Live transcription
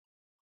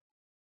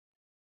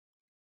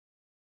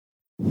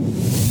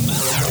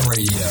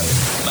Radio.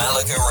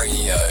 Malaga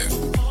Radio.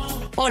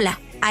 Hola,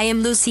 I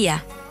am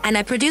Lucia, and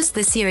I produce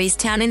the series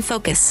Town in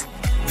Focus.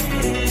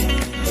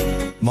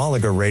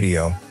 Malaga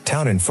Radio,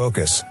 Town in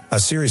Focus, a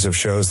series of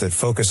shows that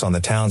focus on the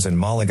towns in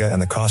Malaga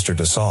and the Costa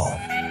del Sol.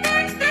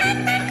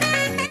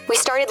 We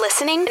started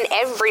listening, and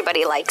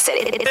everybody likes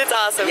it. It's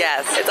awesome.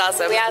 Yes, it's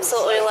awesome. We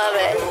absolutely love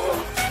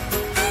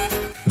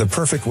it. The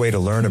perfect way to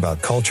learn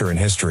about culture and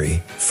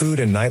history, food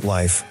and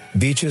nightlife,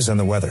 beaches and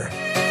the weather.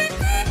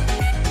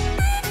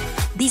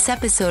 This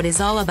episode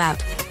is all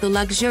about the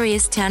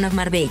luxurious town of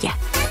Marbella.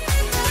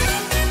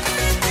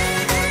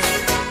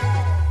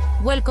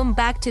 Welcome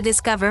back to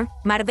Discover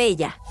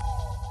Marbella.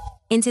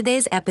 In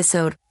today's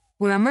episode,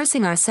 we're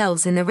immersing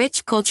ourselves in the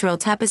rich cultural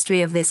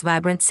tapestry of this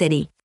vibrant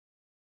city.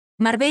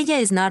 Marbella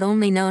is not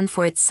only known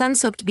for its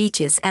sun-soaked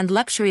beaches and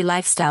luxury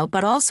lifestyle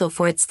but also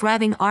for its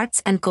thriving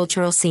arts and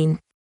cultural scene.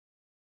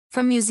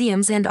 From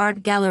museums and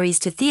art galleries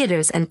to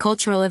theaters and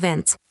cultural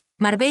events,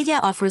 Marbella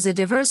offers a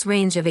diverse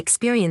range of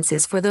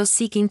experiences for those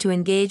seeking to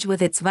engage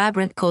with its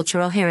vibrant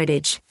cultural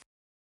heritage.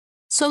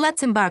 So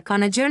let's embark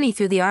on a journey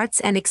through the arts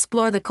and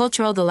explore the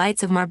cultural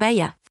delights of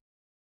Marbella.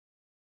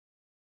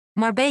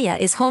 Marbella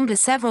is home to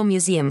several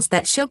museums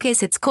that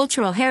showcase its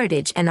cultural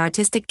heritage and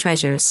artistic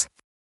treasures.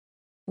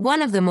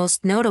 One of the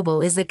most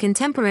notable is the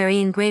Contemporary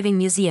Engraving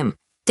Museum,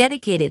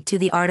 dedicated to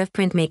the art of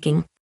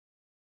printmaking.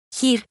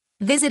 Here,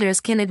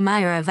 visitors can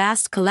admire a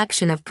vast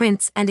collection of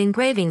prints and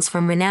engravings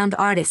from renowned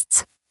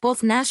artists,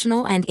 both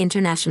national and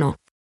international.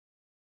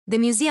 The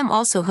museum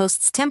also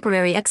hosts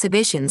temporary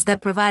exhibitions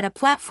that provide a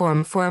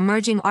platform for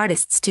emerging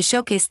artists to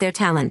showcase their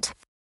talent.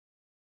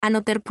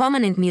 Another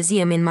prominent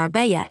museum in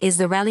Marbella is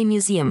the Raleigh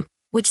Museum,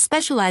 which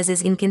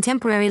specializes in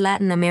contemporary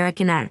Latin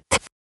American art.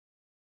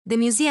 The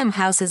museum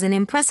houses an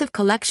impressive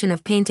collection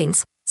of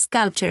paintings,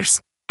 sculptures,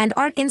 and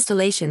art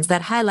installations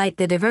that highlight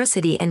the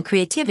diversity and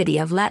creativity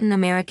of Latin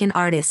American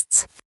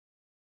artists.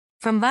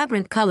 From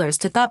vibrant colors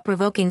to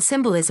thought-provoking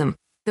symbolism,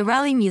 the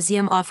Raleigh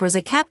Museum offers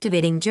a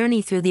captivating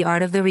journey through the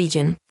art of the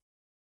region.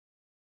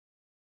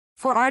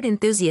 For art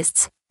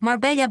enthusiasts,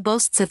 Marbella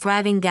boasts a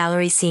thriving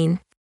gallery scene.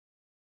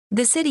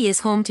 The city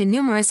is home to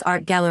numerous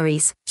art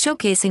galleries,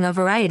 showcasing a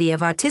variety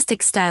of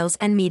artistic styles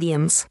and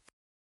mediums.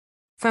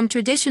 From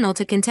traditional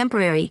to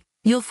contemporary,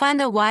 you'll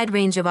find a wide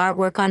range of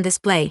artwork on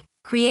display,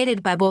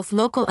 created by both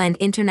local and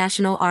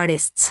international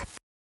artists.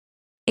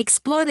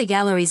 Explore the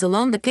galleries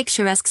along the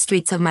picturesque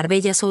streets of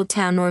Marbella's Old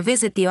Town or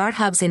visit the art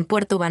hubs in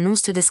Puerto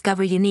Banús to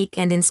discover unique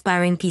and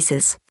inspiring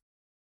pieces.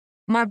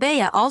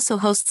 Marbella also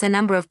hosts a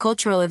number of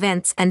cultural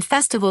events and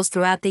festivals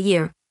throughout the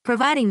year,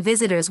 providing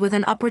visitors with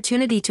an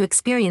opportunity to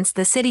experience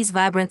the city's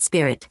vibrant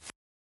spirit.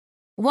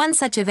 One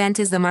such event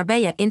is the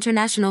Marbella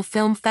International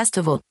Film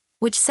Festival,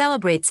 which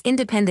celebrates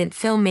independent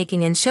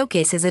filmmaking and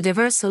showcases a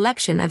diverse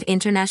selection of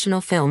international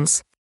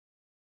films.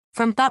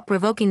 From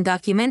thought-provoking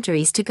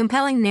documentaries to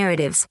compelling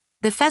narratives,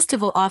 the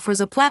festival offers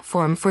a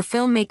platform for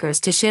filmmakers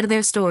to share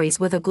their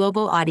stories with a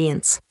global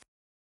audience.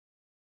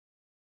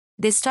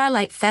 The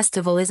Starlight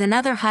Festival is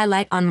another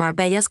highlight on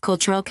Marbella's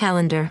cultural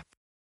calendar.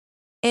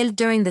 Held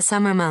during the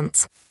summer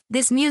months,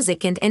 this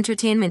music and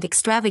entertainment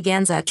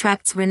extravaganza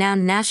attracts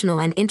renowned national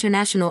and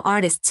international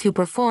artists who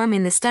perform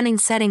in the stunning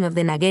setting of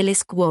the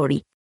Nageles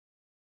Quarry.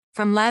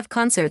 From live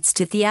concerts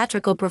to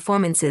theatrical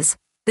performances,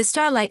 the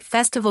Starlight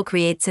Festival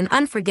creates an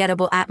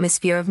unforgettable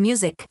atmosphere of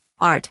music,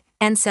 art,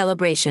 and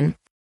celebration.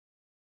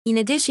 In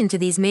addition to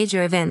these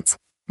major events,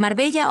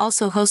 Marbella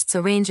also hosts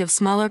a range of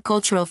smaller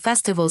cultural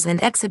festivals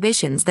and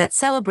exhibitions that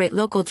celebrate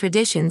local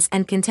traditions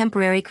and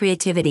contemporary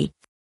creativity.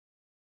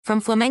 From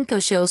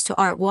flamenco shows to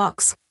art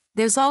walks,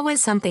 there's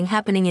always something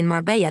happening in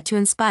Marbella to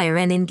inspire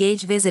and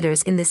engage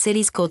visitors in the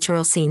city's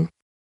cultural scene.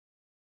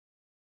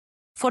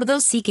 For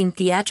those seeking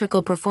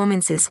theatrical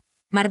performances,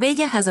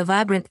 Marbella has a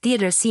vibrant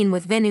theater scene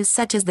with venues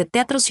such as the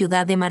Teatro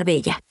Ciudad de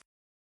Marbella.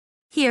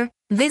 Here,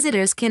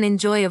 visitors can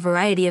enjoy a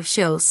variety of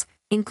shows,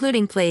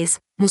 including plays,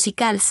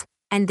 musicals,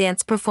 and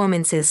dance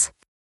performances.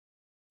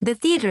 The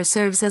theater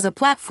serves as a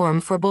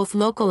platform for both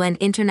local and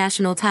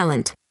international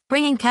talent,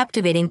 bringing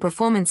captivating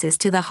performances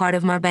to the heart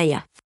of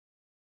Marbella.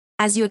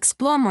 As you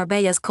explore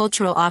Marbella's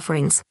cultural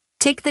offerings,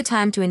 take the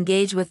time to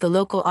engage with the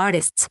local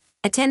artists,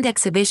 attend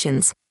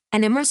exhibitions,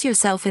 and immerse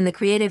yourself in the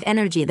creative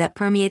energy that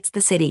permeates the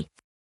city.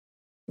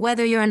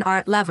 Whether you're an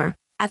art lover,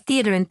 a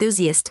theater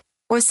enthusiast,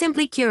 or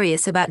simply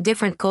curious about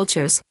different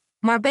cultures,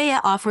 Marbella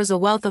offers a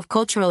wealth of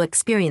cultural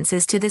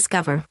experiences to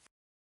discover.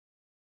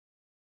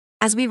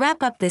 As we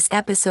wrap up this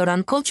episode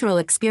on cultural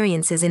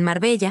experiences in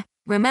Marbella,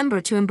 remember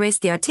to embrace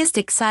the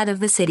artistic side of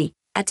the city,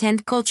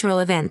 attend cultural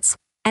events,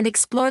 and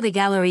explore the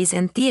galleries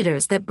and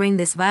theaters that bring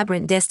this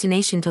vibrant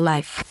destination to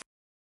life.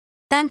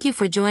 Thank you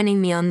for joining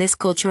me on this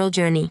cultural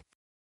journey.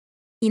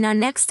 In our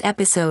next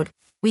episode,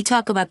 we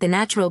talk about the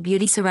natural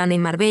beauty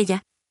surrounding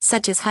Marbella,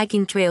 such as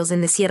hiking trails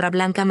in the Sierra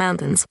Blanca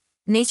Mountains,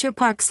 nature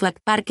parks like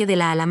Parque de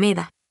la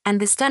Alameda, and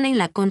the stunning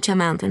La Concha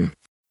Mountain.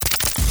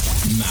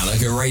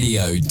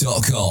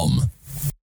 MalagaRadio.com